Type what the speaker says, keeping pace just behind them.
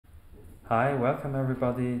Hi, welcome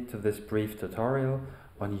everybody to this brief tutorial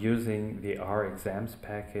on using the R exams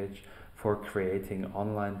package for creating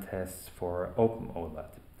online tests for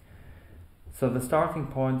OpenOlat. So the starting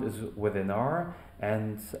point is within R,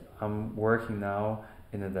 and I'm working now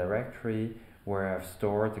in a directory where I've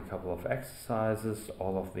stored a couple of exercises.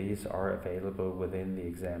 All of these are available within the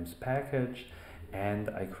exams package, and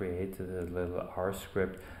I created a little R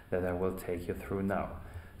script that I will take you through now.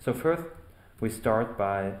 So first we start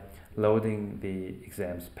by loading the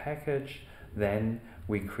exams package, then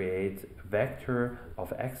we create a vector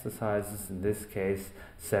of exercises, in this case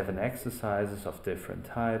 7 exercises of different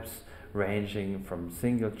types, ranging from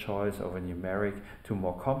single choice over numeric to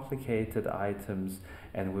more complicated items,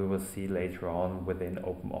 and we will see later on within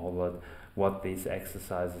OpenOlat what these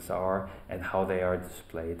exercises are and how they are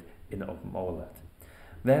displayed in OpenOlat.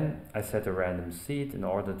 Then I set a random seed in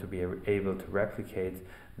order to be able to replicate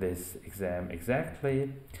this exam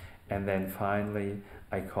exactly. And then finally,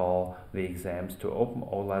 I call the exams to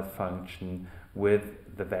OpenOlat function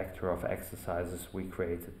with the vector of exercises we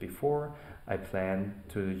created before. I plan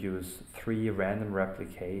to use 3 random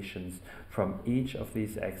replications from each of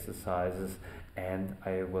these exercises, and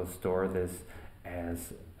I will store this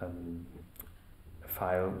as a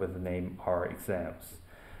file with the name R exams.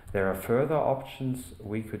 There are further options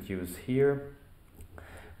we could use here.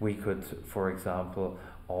 We could, for example,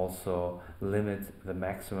 also limit the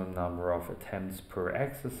maximum number of attempts per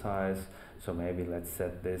exercise. So maybe let's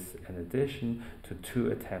set this in addition to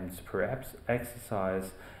 2 attempts per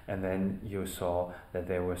exercise, and then you saw that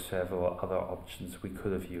there were several other options we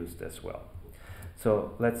could have used as well.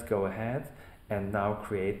 So let's go ahead and now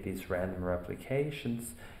create these random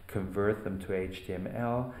replications, convert them to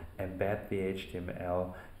HTML, embed the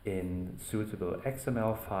HTML in suitable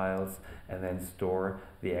XML files, and then store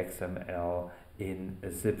the XML in a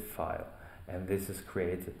zip file. And this is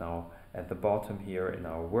created now at the bottom here in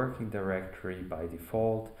our working directory by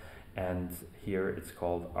default, and here it's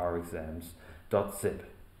called rexams.zip.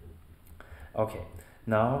 Okay,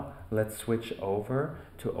 now let's switch over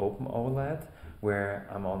to OpenOlat, where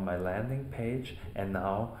I'm on my landing page, and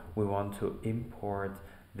now we want to import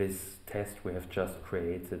this test we have just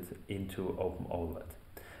created into OpenOlat.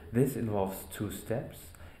 This involves 2 steps.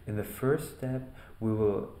 In the first step, we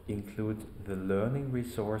will include the learning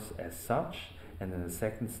resource as such, and in the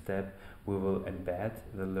second step, we will embed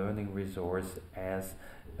the learning resource as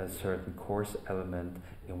a certain course element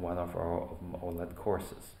in one of our OpenOlat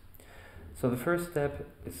courses. So the first step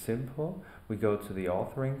is simple. We go to the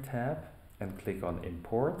authoring tab and click on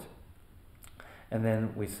import, and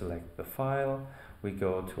then we select the file. We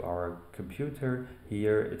go to our computer.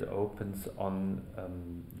 Here it opens on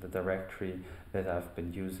the directory that I've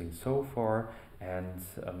been using so far, and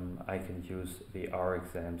I can use the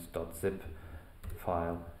rexams.zip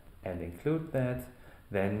file and include that.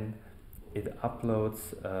 Then it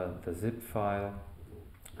uploads the zip file,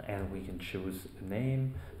 and we can choose a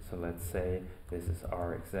name. So let's say this is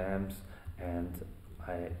rexams, and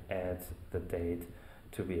I add the date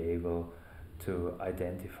to be able to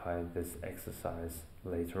identify this exercise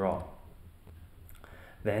later on.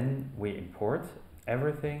 Then we import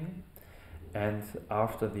everything, and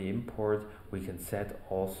after the import we can set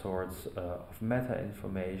all sorts of meta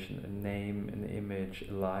information, a name, an image,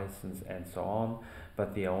 a license, and so on,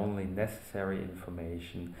 but the only necessary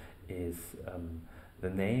information is the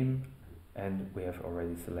name, and we have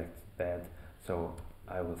already selected that, so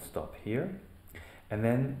I will stop here. And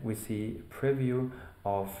then we see a preview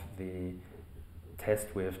of the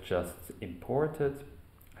test we have just imported,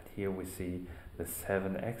 and here we see the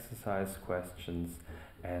 7 exercise questions,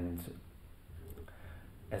 and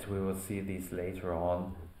as we will see these later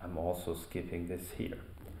on, I'm also skipping this here.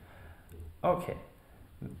 Okay,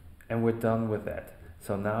 and we're done with that.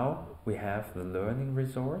 So now we have the learning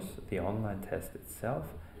resource, the online test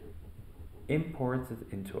itself, imported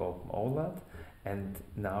into OpenOlat, and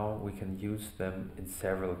now we can use them in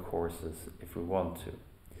several courses if we want to.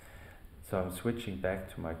 So I'm switching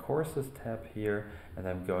back to my courses tab here, and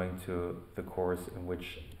I'm going to the course in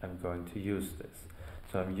which I'm going to use this.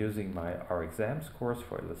 So I'm using my R exams course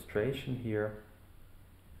for illustration here.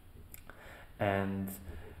 And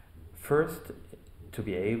first, to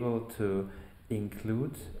be able to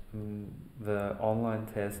include the online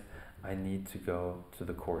test, I need to go to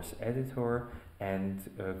the course editor and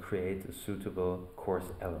create a suitable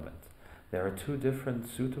course element. There are 2 different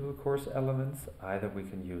suitable course elements. Either we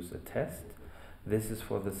can use a test. This is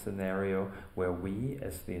for the scenario where we,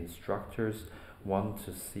 as the instructors, want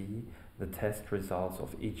to see the test results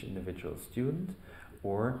of each individual student,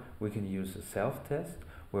 or we can use a self-test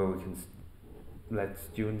where we can let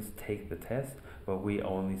students take the test but we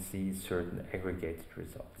only see certain aggregated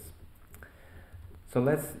results. So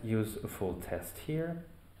let's use a full test here.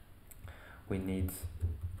 We need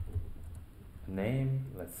a name.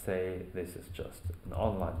 Let's say this is just an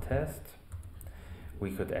online test.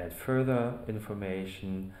 We could add further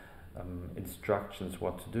information, instructions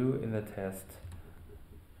what to do in the test,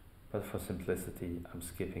 but for simplicity I'm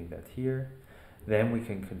skipping that here. Then we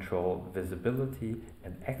can control visibility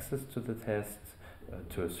and access to the test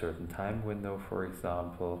to a certain time window, for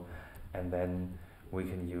example, and then we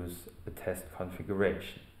can use the test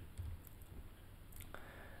configuration.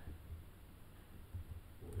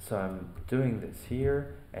 So I'm doing this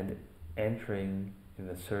here and entering in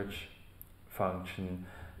the search function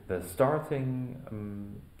the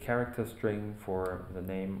starting character string for the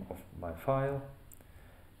name of my file,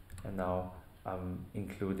 and now I'm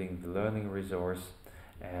including the learning resource,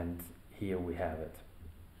 and here we have it.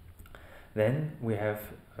 Then we have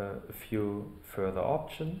a few further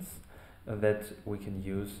options that we can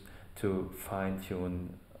use to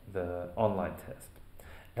fine-tune the online test.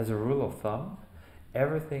 As a rule of thumb,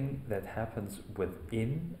 everything that happens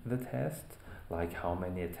within the test, like how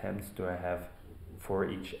many attempts do I have for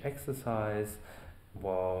each exercise,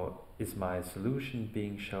 well, is my solution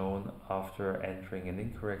being shown after entering an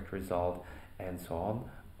incorrect result, and so on,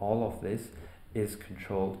 all of this is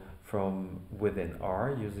controlled from within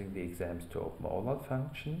R using the exams to OpenOlat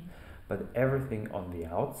function, but everything on the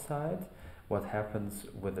outside, what happens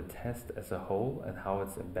with the test as a whole and how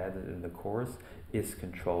it's embedded in the course, is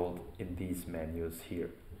controlled in these menus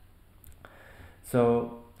here.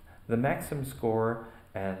 So the maximum score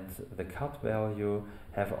and the cut value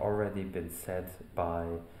have already been set by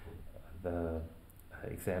the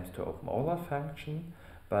exams to OpenOlat function,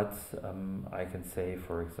 but I can say,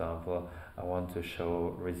 for example, I want to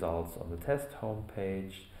show results on the test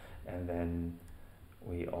homepage, and then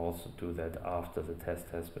we also do that after the test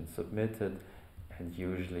has been submitted, and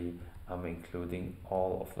usually I'm including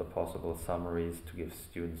all of the possible summaries to give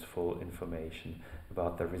students full information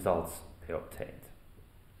about the results they obtained.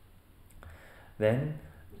 Then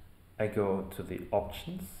I go to the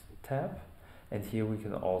Options tab, and here we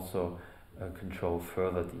can also control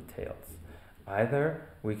further details. Either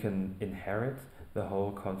we can inherit the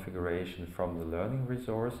whole configuration from the learning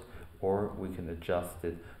resource, or we can adjust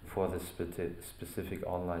it for the specific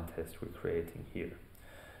online test we're creating here.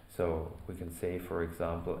 So we can say, for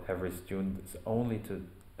example, every student is only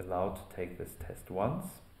allowed to take this test once,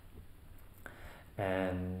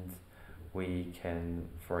 and we can,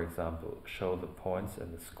 for example, show the points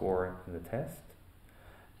and the score in the test,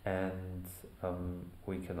 and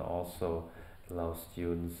we can also allow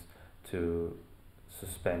students to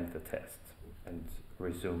suspend the test and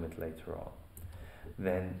resume it later on.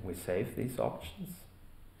 Then we save these options,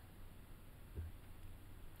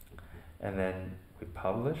 and then we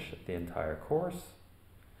publish the entire course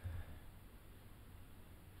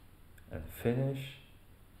and finish,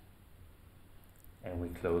 and we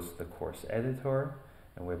close the course editor,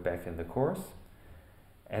 and we're back in the course.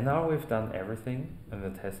 And now we've done everything and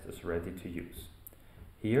the test is ready to use.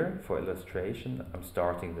 Here, for illustration, I'm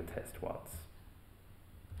starting the test once.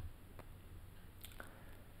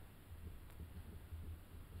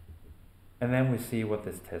 And then we see what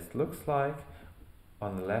this test looks like.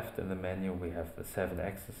 On the left in the menu we have the 7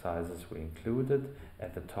 exercises we included.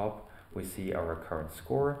 At the top we see our current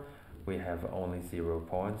score. We have only 0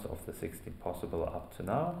 points of the 16 possible up to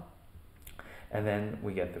now. And then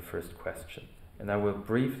we get the first question. And I will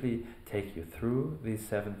briefly take you through these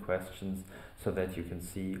 7 questions so that you can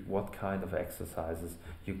see what kind of exercises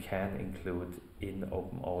you can include in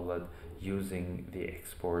OpenOlat using the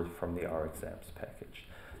export from the RExams package.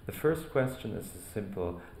 The first question is a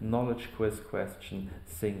simple knowledge quiz question,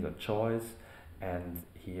 single choice, and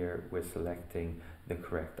here we're selecting the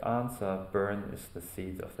correct answer. Bern is the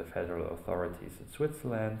seat of the federal authorities in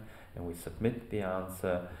Switzerland, and we submit the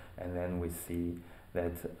answer, and then we see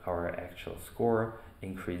that our actual score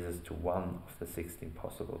increases to 1 of the 16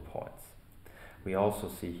 possible points. We also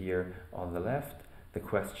see here on the left the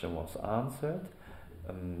question was answered.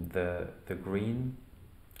 The green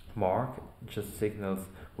mark just signals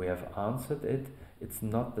we have answered it. It's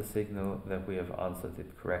not the signal that we have answered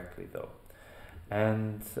it correctly though.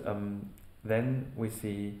 And then we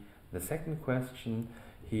see the second question.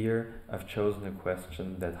 Here I've chosen a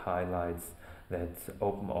question that highlights that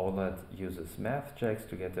OpenOlat uses math checks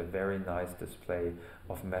to get a very nice display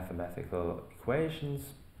of mathematical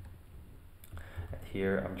equations. And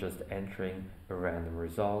here I'm just entering a random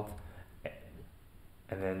result,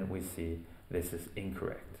 and then we see this is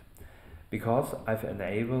incorrect. Because I've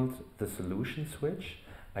enabled the solution switch,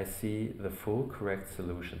 I see the full correct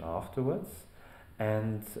solution afterwards,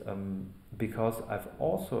 And because I've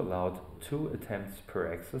also allowed 2 attempts per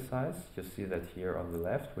exercise, you see that here on the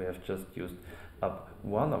left we have just used up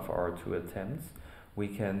one of our 2 attempts, we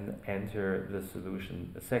can enter the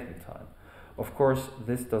solution a second time. Of course,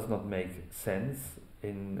 this does not make sense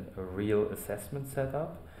in a real assessment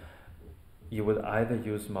setup. You would either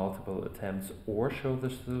use multiple attempts or show the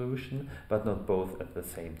solution, but not both at the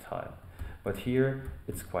same time. But here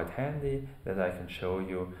it's quite handy that I can show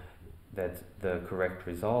you that the correct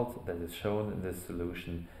result that is shown in this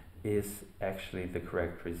solution is actually the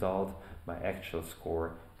correct result. My actual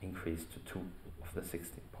score increased to 2 of the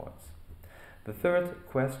 16 points. The third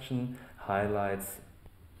question highlights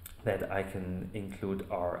that I can include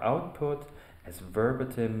our output as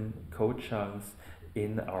verbatim code chunks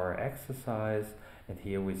in our exercise, and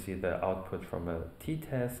here we see the output from a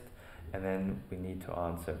t-test, and then we need to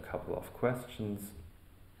answer a couple of questions.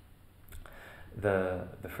 The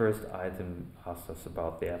first item asks us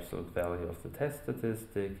about the absolute value of the test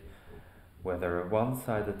statistic, whether a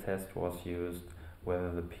one-sided test was used,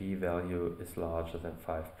 whether the p-value is larger than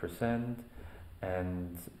 5%,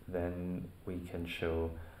 and then we can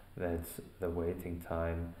show that the waiting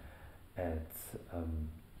time at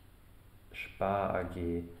Spar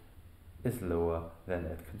AG is lower than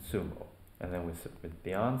at Consumo. And then we submit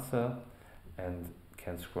the answer and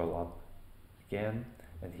can scroll up again,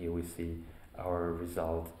 and here we see our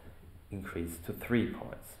result increased to 3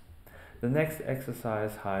 points. The next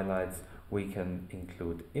exercise highlights we can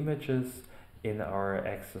include images in our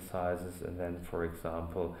exercises and then, for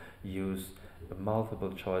example, use a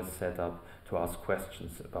multiple choice setup to ask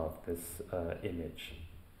questions about this image.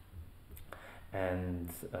 And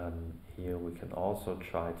here we can also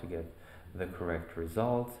try to get the correct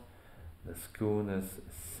result. The skewness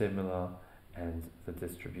is similar and the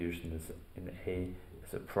distribution is in A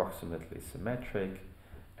is approximately symmetric,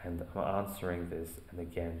 and I'm answering this, and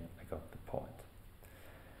again I got the point.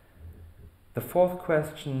 The fourth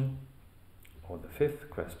question, or the fifth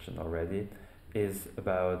question already, is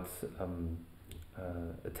about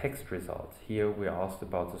a text result. Here we are asked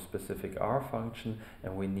about a specific R function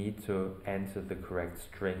and we need to enter the correct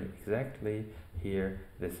string exactly. Here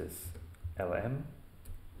this is LM,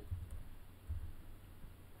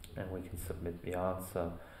 and we can submit the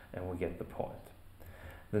answer and we get the point.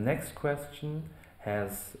 The next question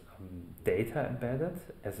has data embedded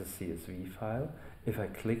as a CSV file. If I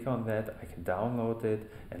click on that, I can download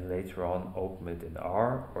it and later on open it in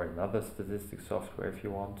R or another statistics software if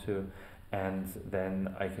you want to, and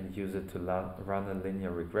then I can use it to run a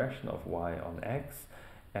linear regression of y on x,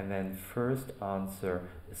 and then first answer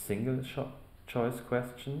a single choice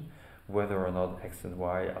question, whether or not x and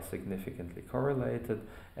y are significantly correlated,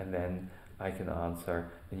 and then I can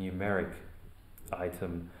answer a numeric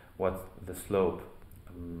item what the slope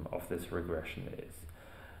of this regression is.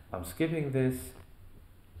 I'm skipping this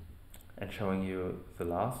and showing you the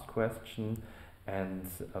last question, and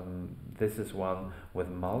this is one with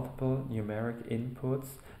multiple numeric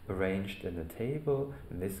inputs arranged in a table,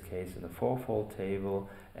 in this case in a 4-fold table,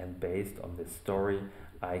 and based on this story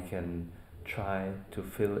I can try to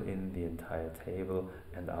fill in the entire table,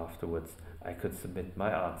 and afterwards I could submit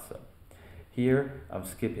my answer. Here I'm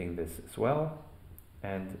skipping this as well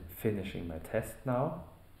and finishing my test now.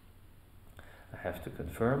 I have to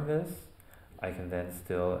confirm this. I can then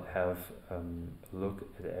still have a look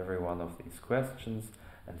at every one of these questions,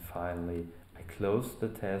 and finally I close the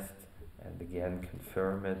test and again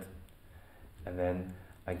confirm it, and then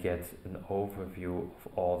I get an overview of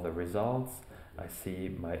all the results. I see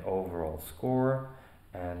my overall score,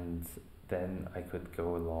 and then I could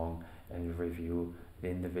go along and review the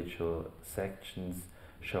individual sections,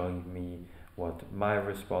 showing me what my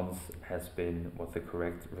response has been, what the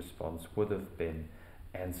correct response would have been,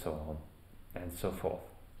 and so on and so forth.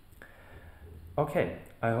 Okay,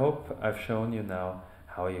 I hope I've shown you now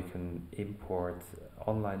how you can import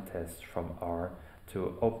online tests from R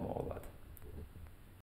to OpenOlat.